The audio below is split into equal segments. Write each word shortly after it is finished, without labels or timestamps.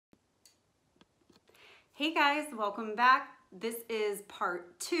Hey guys, welcome back. This is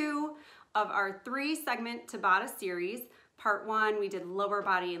part 2 of our 3-segment Tabata series. Part 1, we did lower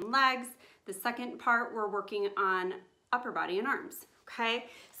body and legs. The second part, we're working on upper body and arms. Okay,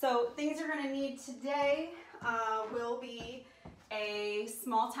 so things you're gonna need today will be a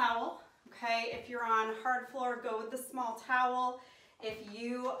small towel. Okay, if you're on hard floor, go with the small towel. If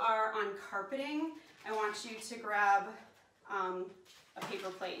you are on carpeting, I want you to grab a paper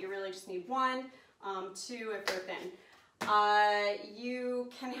plate. You really just need 1, 2 if they're thin. You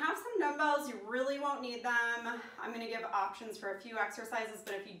can have some dumbbells. You really won't need them. I'm going to give options for a few exercises,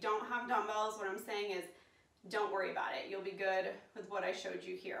 but if you don't have dumbbells, what I'm saying is don't worry about it. You'll be good with what I showed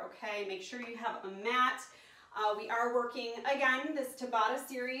you here, okay? Make sure you have a mat. We are working, again, this Tabata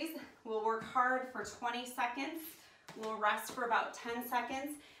series. We'll work hard for 20 seconds. We'll rest for about 10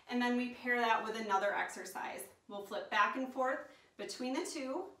 seconds, and then we pair that with another exercise. We'll flip back and forth between the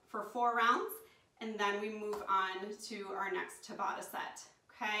two for 4 rounds, and then we move on to our next Tabata set,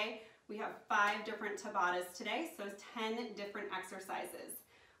 okay? We have 5 different Tabatas today, so 10 different exercises.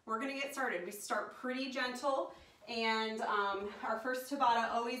 We're gonna get started. We start pretty gentle, and our first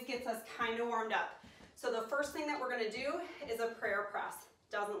Tabata always gets us kind of warmed up. So the first thing that we're gonna do is a prayer press.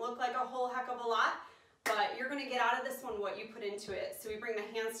 Doesn't look like a whole heck of a lot, but you're gonna get out of this one what you put into it. So we bring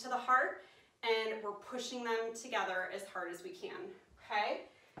the hands to the heart, and we're pushing them together as hard as we can, okay?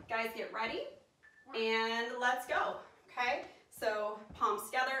 Guys, get ready, and let's go, okay? So palms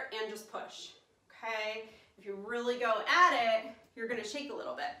together and just push, okay? If you really go at it, you're gonna shake a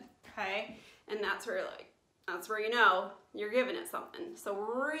little bit, okay? And that's where you know you're giving it something. So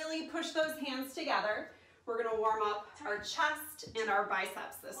really push those hands together. We're gonna warm up our chest and our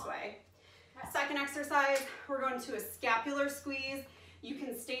biceps this way. Second exercise, we're going to a scapular squeeze. You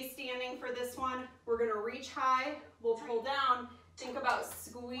can stay standing for this one. We're gonna reach high, we'll pull down. Think about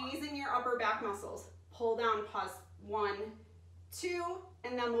squeezing your upper back muscles. Pull down, pause, 1, 2,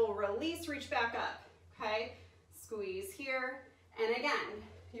 and then we'll release, reach back up, okay? Squeeze here, and again,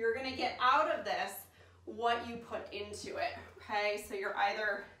 you're gonna get out of this what you put into it, okay? So you're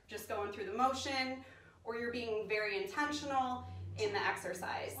either just going through the motion, or you're being very intentional in the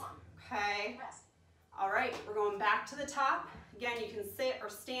exercise, okay? All right, we're going back to the top. Again, you can sit or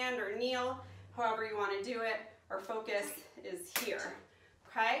stand or kneel, however you want to do it. Our focus is here,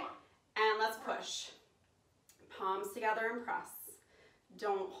 okay? And let's push. Palms together and press.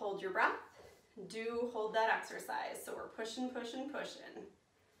 Don't hold your breath. Do hold that exercise. So we're pushing, pushing, pushing.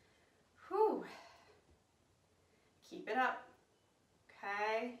 Whew. Keep it up,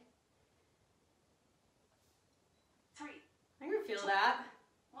 okay? 3. I'm gonna feel that.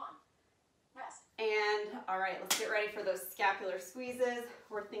 1. Rest. And all right, let's get ready for those scapular squeezes.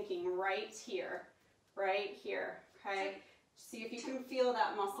 We're thinking right here, okay? See if you can feel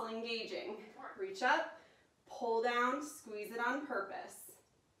that muscle engaging. Reach up, pull down, squeeze it on purpose.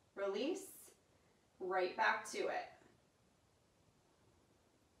 Release, right back to it.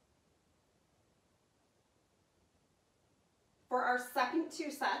 For our second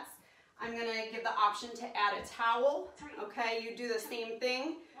 2 sets, I'm gonna give the option to add a towel, okay? You do the same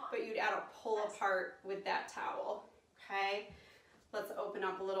thing, but you'd add a pull apart with that towel, okay? Let's open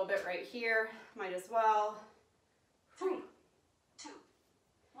up a little bit right here, might as well. 3, 2,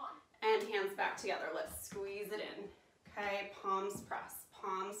 1. And hands back together, let's squeeze it in, okay? Palms press,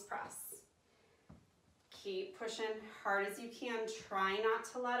 palms press. Keep pushing hard as you can, try not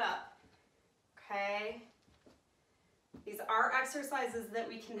to let up, okay? These are exercises that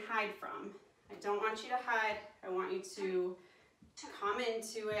we can hide from. I don't want you to hide, I want you to come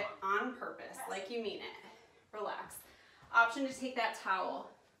into it on purpose, like you mean it. Relax. Option to take that towel,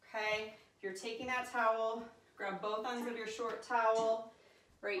 okay? If you're taking that towel, grab both ends of your short towel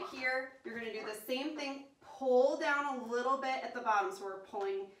right here. You're gonna do the same thing, pull down a little bit at the bottom, so we're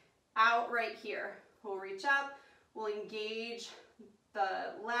pulling out right here. We'll reach up, we'll engage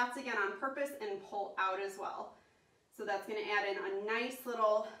the lats again on purpose and pull out as well. So that's gonna add in a nice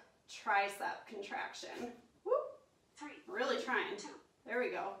little tricep contraction. Whoop. 3. Really trying. 2. There we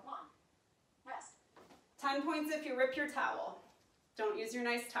go. 1. Rest. 10 points if you rip your towel. Don't use your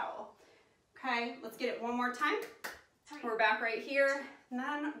nice towel. Okay, let's get it one more time. 3. We're back right here, and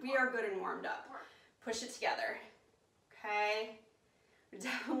then we are good and warmed up. Push it together, okay? We're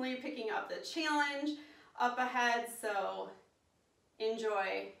definitely picking up the challenge up ahead, so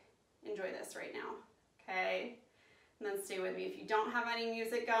enjoy this right now, okay? And then stay with me. If you don't have any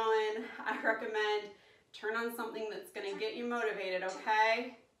music going, I recommend turn on something that's gonna get you motivated,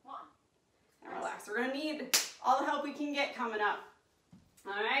 okay? 1. And relax. We're gonna need all the help we can get coming up.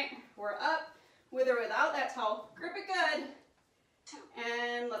 All right, we're up with or without that towel. Grip it good. 2.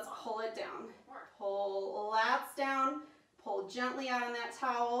 And let's pull it down. Pull gently out on that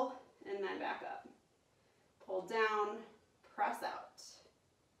towel and then back up. Pull down, press out,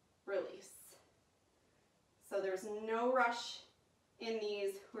 release. So there's no rush in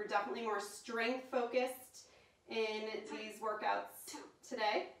these. We're definitely more strength focused in these workouts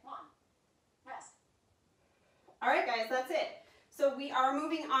today. 1. Rest. All right, guys, that's it. So we are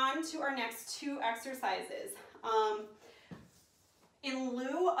moving on to our next 2 exercises. In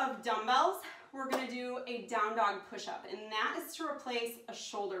lieu of dumbbells, we're going to do a down dog push-up, and that is to replace a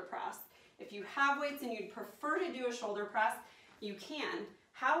shoulder press. If you have weights and you'd prefer to do a shoulder press, you can.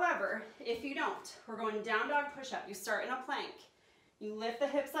 However, if you don't, we're going down dog push-up. You start in a plank. You lift the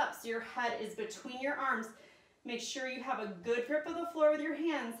hips up so your head is between your arms. Make sure you have a good grip of the floor with your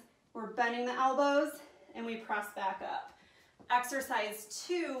hands. We're bending the elbows and we press back up. Exercise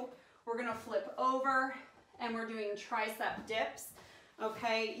 2, we're going to flip over and we're doing tricep dips.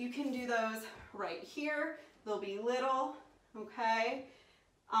 Okay, you can do those right here. They'll be little, okay?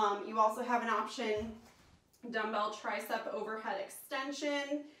 You also have an option, dumbbell tricep overhead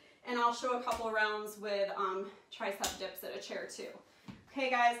extension, and I'll show a couple rounds with tricep dips at a chair too. Okay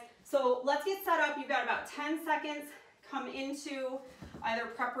guys, so let's get set up. You've got about 10 seconds. Come into either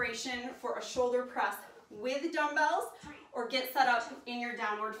preparation for a shoulder press with dumbbells or get set up in your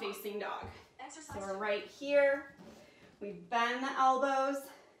downward facing dog. So we're right here. We bend the elbows.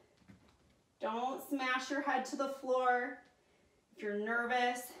 Don't smash your head to the floor. If you're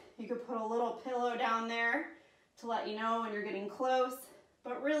nervous, you could put a little pillow down there to let you know when you're getting close.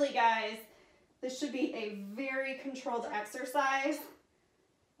 But really, guys, this should be a very controlled exercise.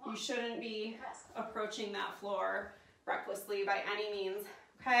 You shouldn't be approaching that floor recklessly by any means,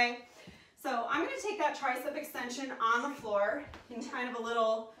 okay? So I'm gonna take that tricep extension on the floor in kind of a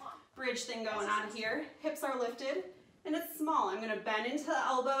little bridge thing going on here. Hips are lifted and it's small. I'm gonna bend into the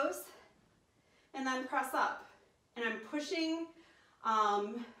elbows and then press up. And I'm pushing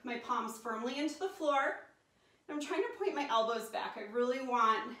my palms firmly into the floor. And I'm trying to point my elbows back. I really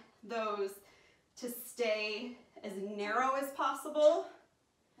want those to stay as narrow as possible.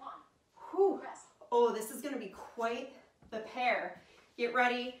 Whew. Oh, this is gonna be quite the pair. Get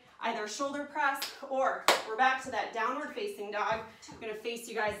ready, either shoulder press or we're back to that downward facing dog. I'm gonna face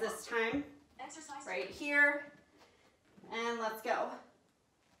you guys this time. Right here, and let's go.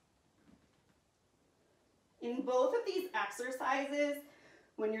 In both of these exercises,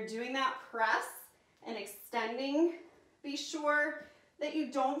 when you're doing that press and extending, be sure that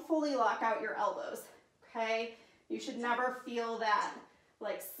you don't fully lock out your elbows, okay? You should never feel that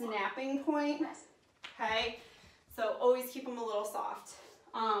like snapping point, okay? So always keep them a little soft.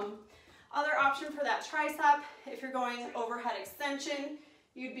 Other option for that tricep, if you're going overhead extension,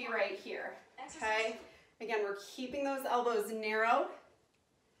 you'd be right here, okay? Again, we're keeping those elbows narrow.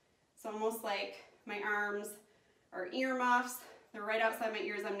 It's almost like my arms are earmuffs. They're right outside my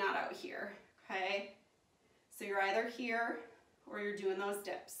ears. I'm not out here, okay? So you're either here or you're doing those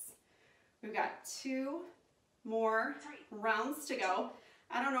dips. We've got 2 more rounds to go.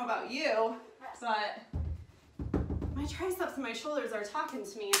 I don't know about you, but my triceps and my shoulders are talking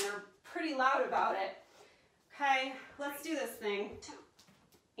to me and they're pretty loud about it. Okay, let's do this thing.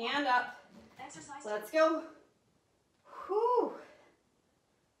 And up. Let's go. Whew.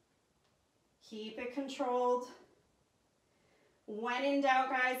 Keep it controlled. When in doubt,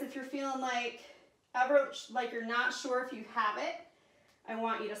 guys, if you're feeling like you're not sure if you have it, I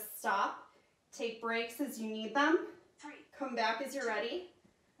want you to stop. Take breaks as you need them. Come back as you're ready.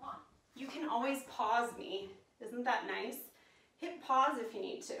 You can always pause me. Isn't that nice? Hit pause if you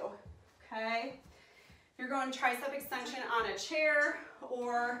need to, okay? If you're going tricep extension on a chair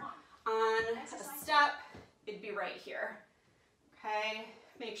or on a step, it'd be right here, okay?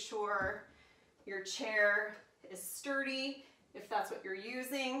 Make sure your chair is sturdy if that's what you're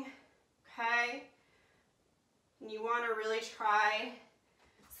using, okay? And you want to really try,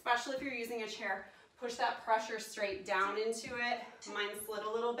 especially if you're using a chair, push that pressure straight down into it. Mine slid a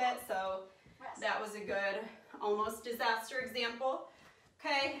little bit, so that was a good almost disaster example.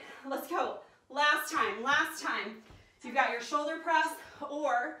 Okay, let's go. Last time. You've got your shoulder press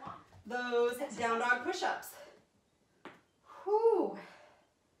or those down dog push-ups. Whew.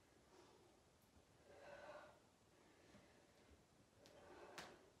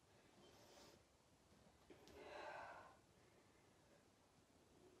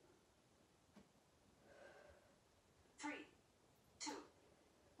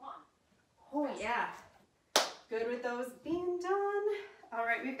 Oh yeah, good with those being done. All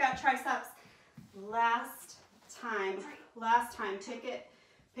right, we've got triceps. Last time,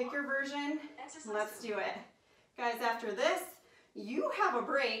 pick your version, let's do it. Guys, after this, you have a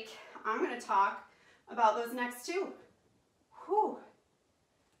break. I'm gonna talk about those next 2. Whew.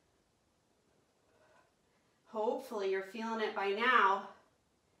 Hopefully you're feeling it by now.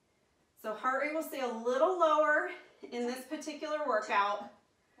 So heart rate will stay a little lower in this particular workout.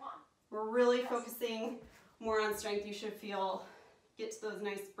 We're really focusing more on strength. You should get to those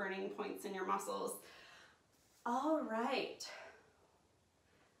nice burning points in your muscles. All right.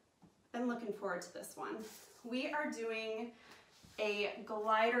 I'm looking forward to this one. We are doing a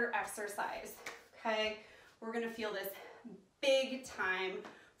glider exercise, okay? We're gonna feel this big time,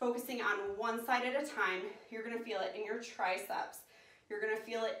 focusing on one side at a time. You're gonna feel it in your triceps. You're gonna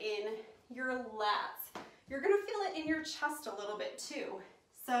feel it in your lats. You're gonna feel it in your chest a little bit too.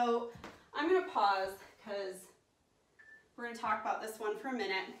 So I'm gonna pause because we're gonna talk about this one for a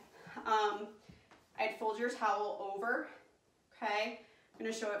minute. I'd fold your towel over, okay? I'm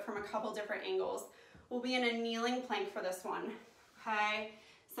gonna show it from a couple different angles. We'll be in a kneeling plank for this one, okay?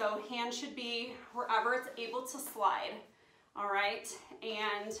 So hand should be wherever it's able to slide, all right?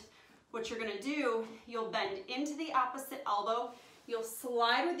 And what you're gonna do, you'll bend into the opposite elbow. You'll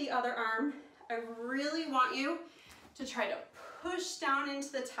slide with the other arm. I really want you to try to push down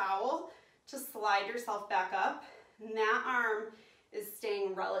into the towel to slide yourself back up. And that arm is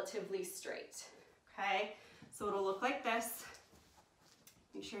staying relatively straight, okay? So it'll look like this.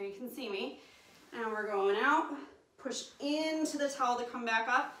 Make sure you can see me. And we're going out, push into the towel to come back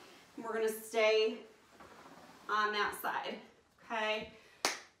up, and we're gonna stay on that side, okay?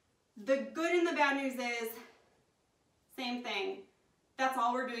 The good and the bad news is, same thing. That's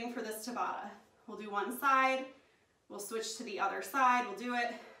all we're doing for this Tabata. We'll do one side, we'll switch to the other side, we'll do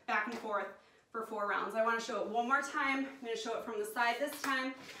it back and forth for 4 rounds. I wanna show it one more time. I'm gonna show it from the side this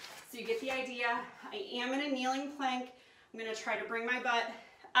time, so you get the idea. I am in a kneeling plank. I'm gonna try to bring my butt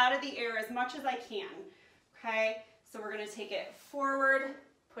out of the air as much as I can, okay? So we're gonna take it forward,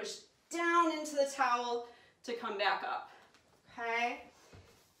 push down into the towel to come back up, okay?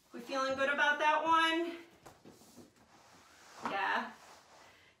 We feeling good about that one? Yeah,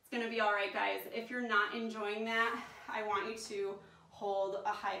 it's gonna be all right, guys. If you're not enjoying that, I want you to hold a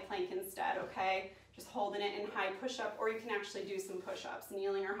high plank instead, okay? Just holding it in high push-up, or you can actually do some push-ups,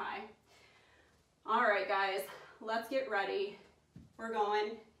 kneeling or high. All right, guys, let's get ready. We're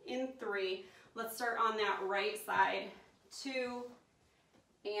going in 3. Let's start on that right side. 2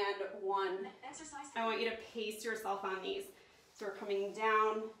 and 1. I want you to pace yourself on these. So we're coming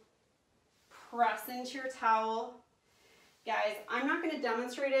down, press into your towel. Guys, I'm not going to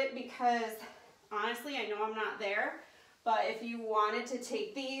demonstrate it because honestly, I know I'm not there, but if you wanted to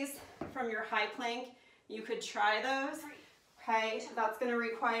take these from your high plank, you could try those, okay? That's going to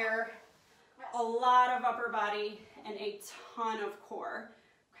require a lot of upper body and a ton of core,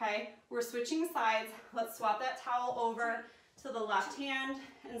 okay? We're switching sides. Let's swap that towel over to the left hand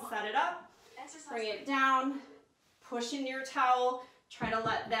and set it up. Bring it down, push in your towel. Try to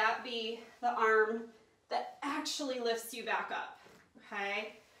let that be the arm that actually lifts you back up,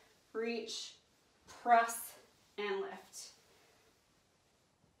 okay? Reach, press, and lift.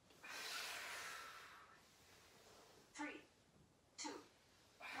 3, 2, 1,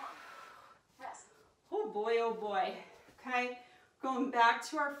 rest. Oh boy, okay? Going back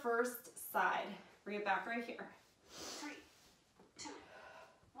to our first side. Bring it back right here. 3, 2,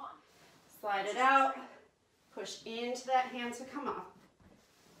 1. Slide it out, push into that hand to come up.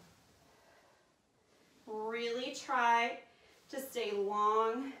 Really try to stay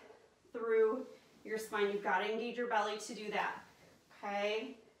long through your spine. You've got to engage your belly to do that,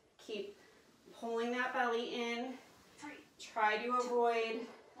 okay? Keep pulling that belly in. 3, Try to avoid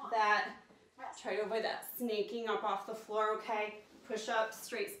that. Try to avoid that snaking up off the floor, okay? Push up,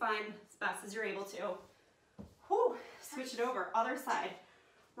 straight spine as fast as you're able to. Whew, switch it over, other side.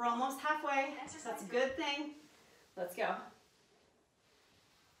 We're almost halfway. That's a good thing. Let's go.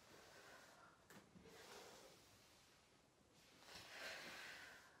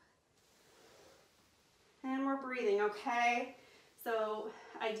 And we're breathing, okay? So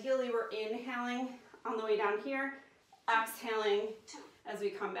ideally we're inhaling on the way down here, exhaling as we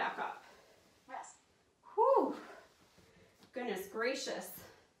come back up. Rest. Whew, goodness gracious.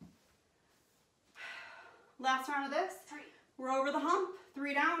 Last round of this. 3. We're over the hump,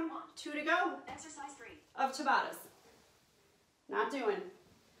 3 down, 2 to go Exercise 3. of Tabatas. I'm not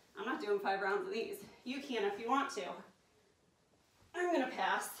doing 5 rounds of these. You can if you want to. I'm gonna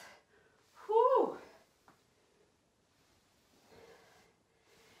pass. Whew.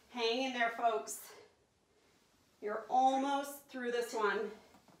 Hang in there, folks. You're almost through this one.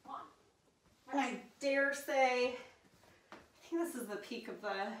 1. And I dare say, I think this is the peak of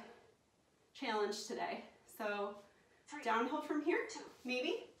the challenge today. So 3, downhill from here, 2,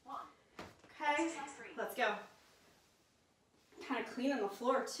 maybe? 1. Okay, Exercise 3. let's go. Kind of cleaning the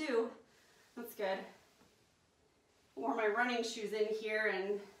floor too. That's good. Wore my running shoes in here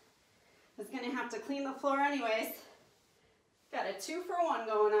and was gonna have to clean the floor anyways. Got a 2-for-1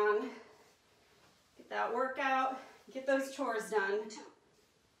 going on. Get that workout, get those chores done. 2,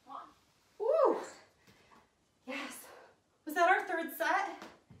 1. Woo! Yes. Was that our third set?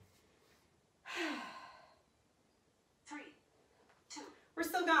 3, 2. We're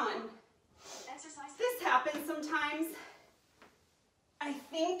still going. Exercise. This happens sometimes. I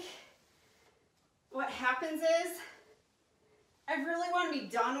think what happens is I really want to be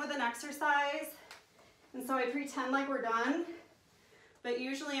done with an exercise, and so I pretend like we're done, but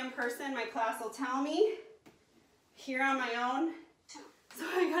usually in person my class will tell me. Here on my own, 2. so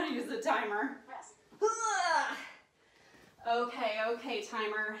I gotta use a timer. Rest. Okay,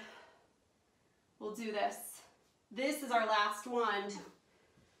 timer. We'll do this. This is our last one. 2,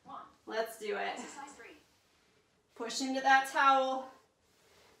 1. Let's do it. Exercise 3. Push into that towel.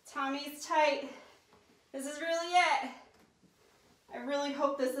 Tommy's tight. This is really it. I really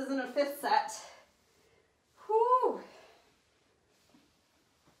hope this isn't a 5th set. Whew.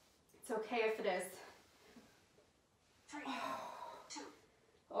 It's okay if it is. 3, 2.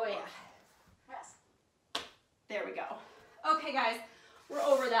 Oh yeah. Rest. There we go. Okay guys, we're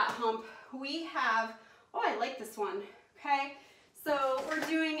over that hump. We have, oh I like this one, okay? So we're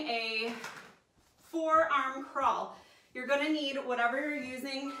doing a forearm crawl. You're gonna need whatever you're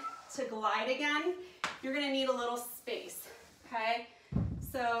using to glide again, you're gonna need a little space, okay?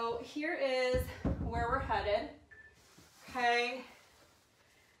 So here is where we're headed, okay?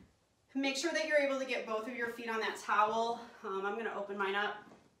 Make sure that you're able to get both of your feet on that towel. I'm gonna open mine up,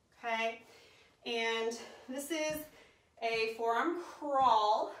 okay? And this is a forearm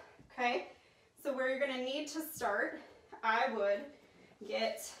crawl, okay? So where you're gonna need to start, I would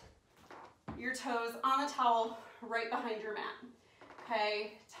get your toes on the towel right behind your mat,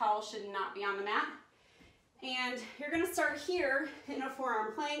 okay? Towel should not be on the mat. And you're gonna start here in a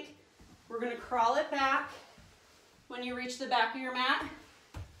forearm plank. We're gonna crawl it back. When you reach the back of your mat,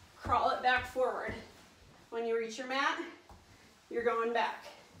 crawl it back forward. When you reach your mat, you're going back,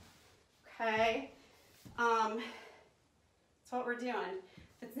 okay? That's what we're doing.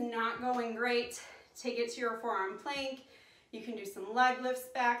 If it's not going great, take it to your forearm plank. You can do some leg lifts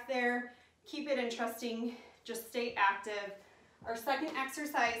back there. Keep it interesting, just stay active. Our second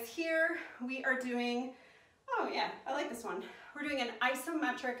exercise here, we are doing, oh yeah, I like this one. We're doing an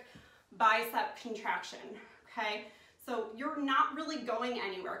isometric bicep contraction, okay? So you're not really going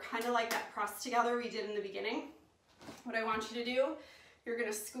anywhere, kind of like that press together we did in the beginning. What I want you to do, you're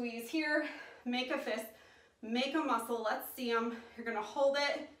gonna squeeze here, make a fist, make a muscle, let's see them. You're gonna hold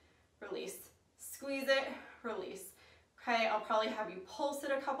it, release, squeeze it, release. Okay, I'll probably have you pulse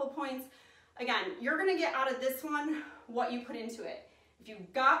it a couple points. Again, you're gonna get out of this one what you put into it. If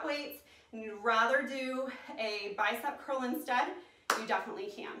you've got weights and you'd rather do a bicep curl instead, you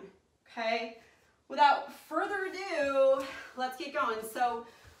definitely can, okay? Without further ado, let's get going. So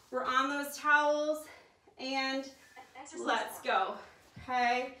we're on those towels and let's go,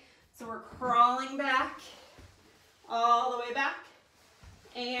 okay? So we're crawling back, all the way back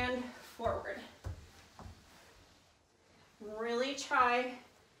and forward. Really try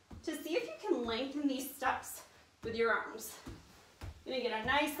to see if you can lengthen these steps with your arms. You're gonna get a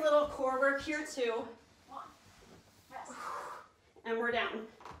nice little core work here too. 1. Rest. And we're down,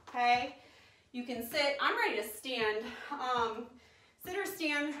 okay? You can sit, I'm ready to stand. Sit or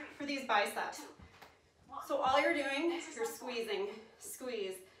stand for these biceps. 2, 1. So all you're doing, you're squeezing,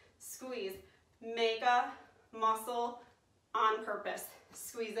 squeeze, squeeze. Make a muscle on purpose.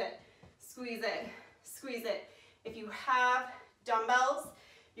 Squeeze it, squeeze it, squeeze it. If you have dumbbells,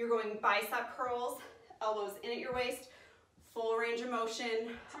 you're going bicep curls, elbows in at your waist, full range of motion,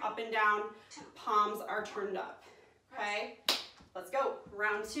 up and down, palms are turned up, okay? Let's go,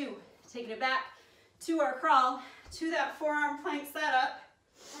 round 2. Taking it back to our crawl, to that forearm plank setup.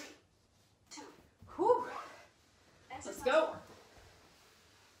 3, 2. Whew. Let's go.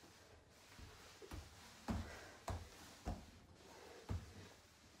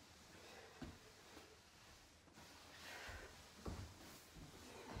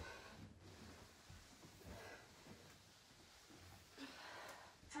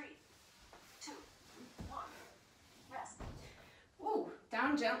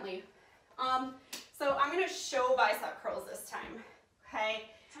 Down gently. So I'm going to show bicep curls this time, okay?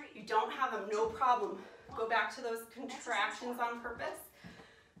 You don't have them, no problem. Go back to those contractions on purpose.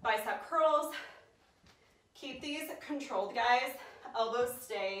 Bicep curls. Keep these controlled, guys. Elbows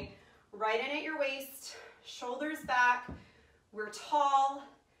stay right in at your waist, shoulders back. We're tall.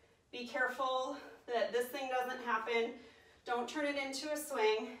 Be careful that this thing doesn't happen. Don't turn it into a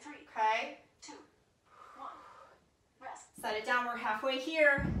swing, 3, okay? 2, 1. Rest. Set it down, we're halfway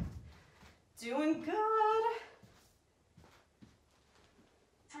here. Doing good.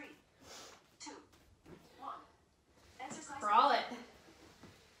 3, 2, 1. Exercise. Crawl it.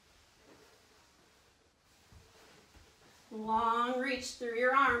 Long reach through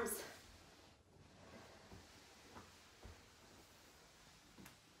your arms.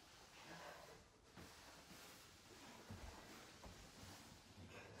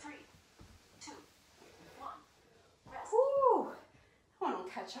 3, 2, 1. Rest. Whew. That one will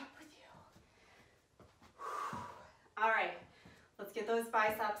catch up with you. Whew. All right, let's get those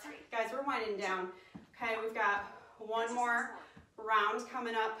biceps. Guys, we're winding down. Okay, we've got one more round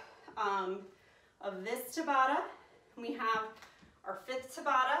coming up of this Tabata. We have our 5th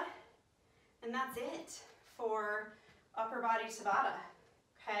Tabata, and that's it for upper body Tabata.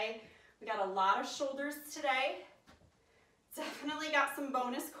 Okay, we got a lot of shoulders today. Definitely got some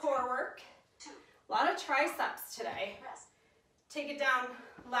bonus core work. 2. A lot of triceps today. Rest. Take it down,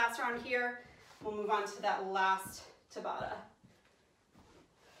 last round here. We'll move on to that last Tabata.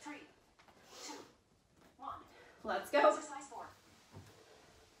 3, 2, 1. Let's go. Exercise 4.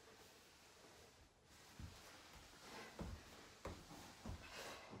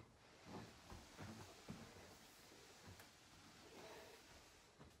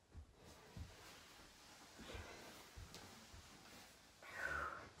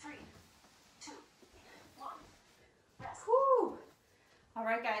 3, 2, 1. Rest. Whew. All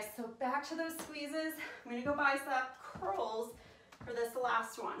right, guys, so back to those squeezes. I'm gonna go bicep curls for this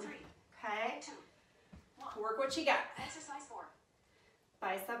last one, 3, okay? 2, 1. Work what you got. Exercise 4.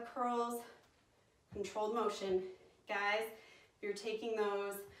 Bicep curls, controlled motion. Guys, if you're taking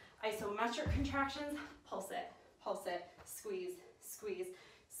those isometric contractions, pulse it, squeeze, squeeze,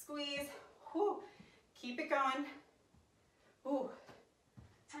 squeeze. Whew. Keep it going. Ooh,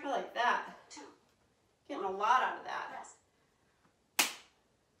 3, I like that. 2. Getting a lot out of that. Rest.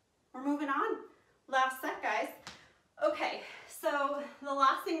 We're moving on. Last set, guys. Okay, so the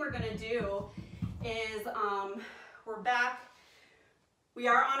last thing we're gonna do is we're back. We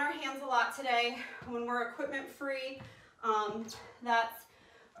are on our hands a lot today. When we're equipment free, that's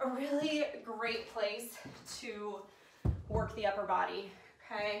a really great place to work the upper body,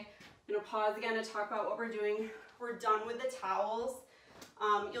 okay? I'm gonna pause again to talk about what we're doing. We're done with the towels.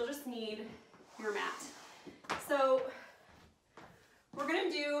 You'll just need your mat. So we're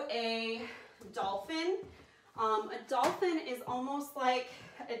gonna do a dolphin. A dolphin is almost like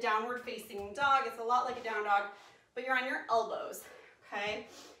a downward facing dog. It's a lot like a down dog, but you're on your elbows, okay?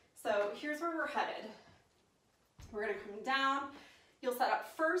 So here's where we're headed. We're gonna come down. You'll set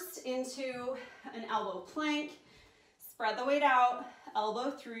up first into an elbow plank. Spread the weight out,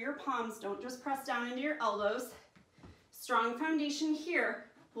 elbow through your palms. Don't just press down into your elbows. Strong foundation here.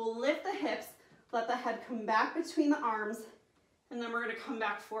 We'll lift the hips, let the head come back between the arms, and then we're gonna come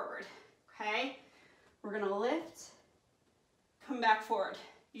back forward, okay? We're gonna lift, come back forward.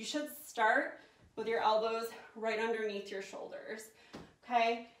 You should start with your elbows right underneath your shoulders,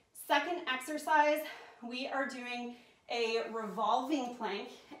 okay? Second exercise, we are doing a revolving plank,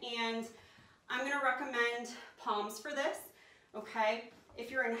 and I'm gonna recommend palms for this, okay?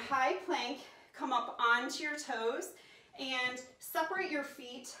 If you're in high plank, come up onto your toes and separate your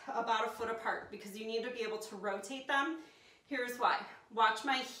feet about 1 foot apart because you need to be able to rotate them. Here's why. Watch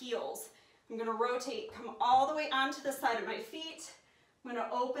my heels. I'm gonna rotate, come all the way onto the side of my feet. I'm gonna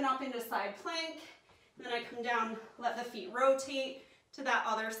open up into side plank, and then I come down, let the feet rotate to that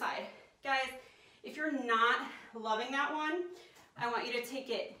other side. Guys, if you're not loving that one, I want you to take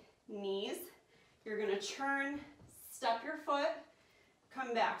it knees. You're gonna turn, step your foot,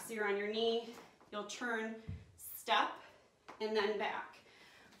 come back. So you're on your knee, you'll turn, step, and then back,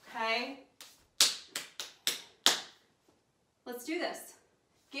 okay? Let's do this.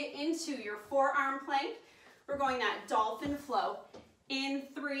 Get into your forearm plank. We're going that dolphin flow. In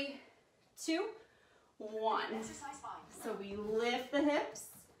 3, 2, 1. Exercise 5. So we lift the hips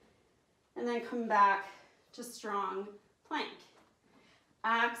and then come back to strong plank.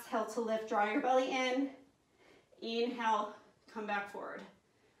 Exhale to lift, draw your belly in. Inhale, come back forward.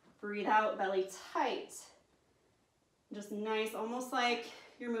 Breathe out, belly tight. Just nice, almost like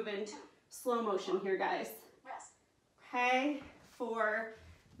you're moving slow motion here, guys. Rest. Okay, for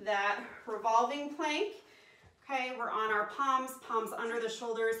that revolving plank. Okay, we're on our palms, palms under the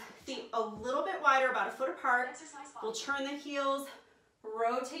shoulders, feet a little bit wider, about 1 foot apart. Exercise 5. We'll turn the heels,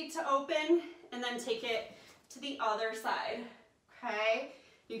 rotate to open, and then take it to the other side, okay?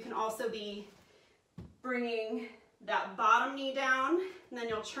 You can also be bringing that bottom knee down, and then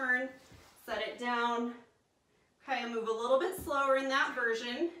you'll turn, set it down, Okay, I'll move a little bit slower in that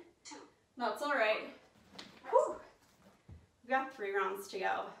version. 2, That's all right. Whew. We've got 3 rounds to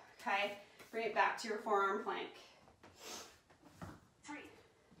go. Okay, bring it back to your forearm plank. 3,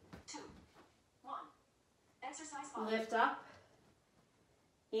 2, 1. Exercise 5. Lift up.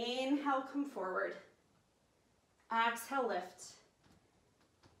 Inhale, come forward. Exhale, lift.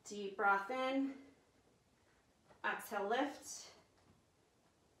 Deep breath in. Exhale, lift.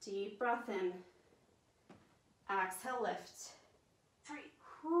 Deep breath in. Exhale, lift. 3,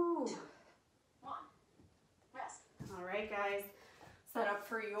 Whew. 2, 1. Rest. All right, guys. Set up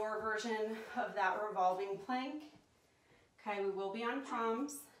for your version of that revolving plank. Okay, we will be on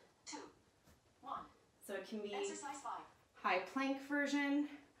palms. 2, 1. So it can be Exercise 5. high plank version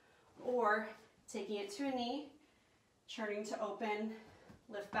or taking it to a knee, turning to open,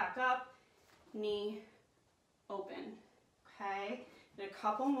 lift back up, knee, open. Okay, and a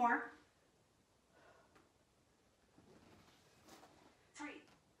couple more. 3,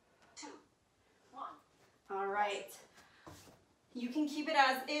 2, 1. All right. You can keep it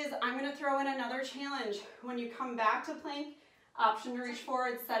as is. I'm going to throw in another challenge. When you come back to plank, option to reach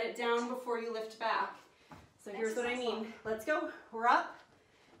forward, set it down before you lift back. So here's what I mean. Let's go. We're up.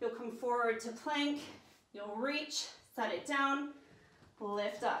 You'll come forward to plank. You'll reach, set it down,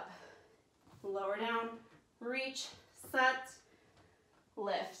 lift up. Lower down, reach, set,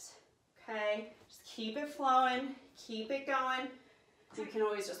 lift. Okay? Just keep it flowing. Keep it going. You can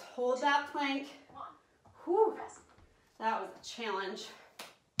always just hold that plank. 1. Whew. Rest. That was a challenge.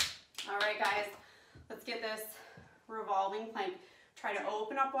 All right, guys, let's get this revolving plank. Try to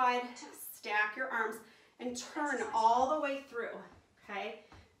open up wide, stack your arms, and turn all the way through, okay?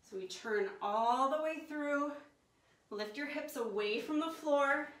 So we turn all the way through, lift your hips away from the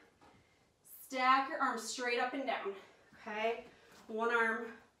floor, stack your arms straight up and down, okay? One arm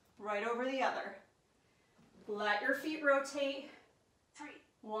right over the other. Let your feet rotate. 3,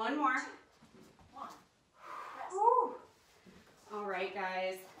 One more. 2, 1. Rest. Woo. All right,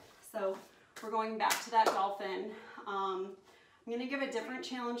 guys, so we're going back to that dolphin. I'm gonna give a different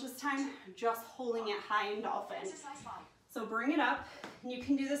challenge this time, just holding it high in dolphin. Exercise 5. So bring it up, and you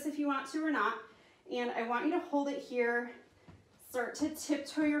can do this if you want to or not, and I want you to hold it here, start to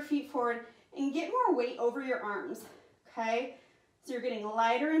tiptoe your feet forward, and get more weight over your arms, okay? So you're getting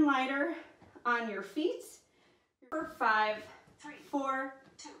lighter and lighter on your feet. For 5, 3, 4,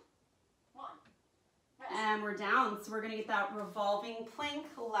 2, 1. Rest. and we're down. So we're gonna get that revolving plank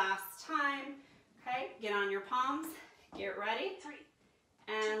last time. Okay, get on your palms, get ready, 3,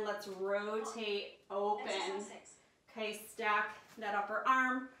 and let's rotate open. Exercise 6. Okay, stack that upper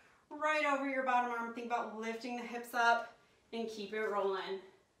arm right over your bottom arm. Think about lifting the hips up and keep it rolling.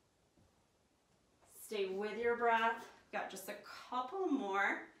 Stay with your breath. Got just a couple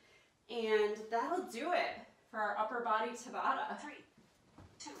more, and that'll do it for our upper body Tabata. 3,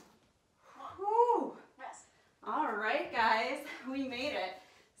 2, 1. Whew. Rest. All right, guys, we made it.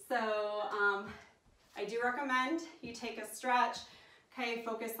 So I do recommend you take a stretch. Okay,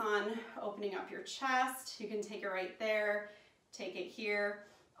 focus on opening up your chest. You can take it right there, take it here.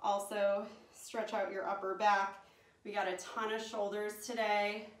 Also, stretch out your upper back. We got a ton of shoulders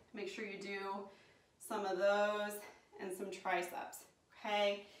today. Make sure you do some of those and some triceps,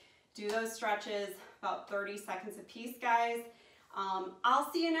 okay? Do those stretches about 30 seconds a piece, guys.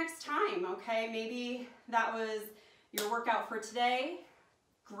 I'll see you next time, okay? Maybe that was your workout for today.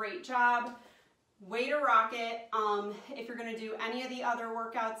 Great job. Way to rock it. If you're gonna do any of the other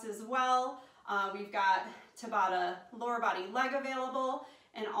workouts as well, we've got Tabata lower body leg available,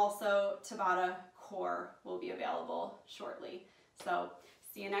 and also Tabata core will be available shortly. So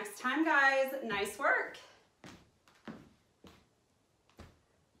see you next time, guys. Nice work.